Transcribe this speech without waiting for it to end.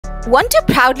Want to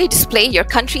proudly display your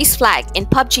country's flag in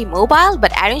PUBG Mobile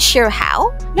but aren't sure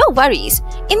how? No worries.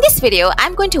 In this video,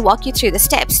 I'm going to walk you through the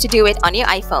steps to do it on your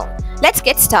iPhone. Let's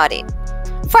get started.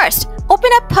 First,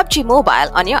 open up PUBG Mobile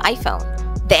on your iPhone.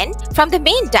 Then, from the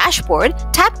main dashboard,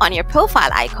 tap on your profile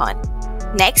icon.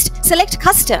 Next, select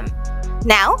Custom.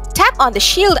 Now, tap on the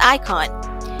shield icon.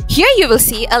 Here you will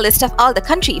see a list of all the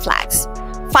country flags.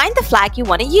 Find the flag you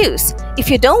want to use. If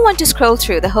you don't want to scroll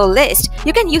through the whole list,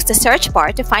 you can use the search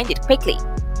bar to find it quickly.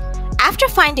 After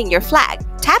finding your flag,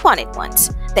 tap on it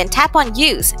once, then tap on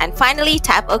Use and finally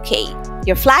tap OK.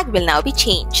 Your flag will now be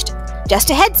changed. Just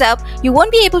a heads up, you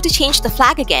won't be able to change the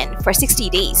flag again for 60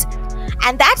 days.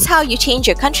 And that's how you change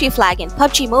your country flag in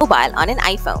PUBG Mobile on an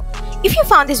iPhone. If you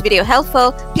found this video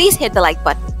helpful, please hit the like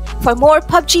button. For more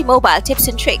PUBG Mobile tips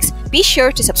and tricks, be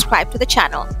sure to subscribe to the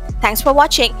channel. Thanks for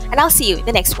watching, and I'll see you in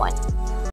the next one.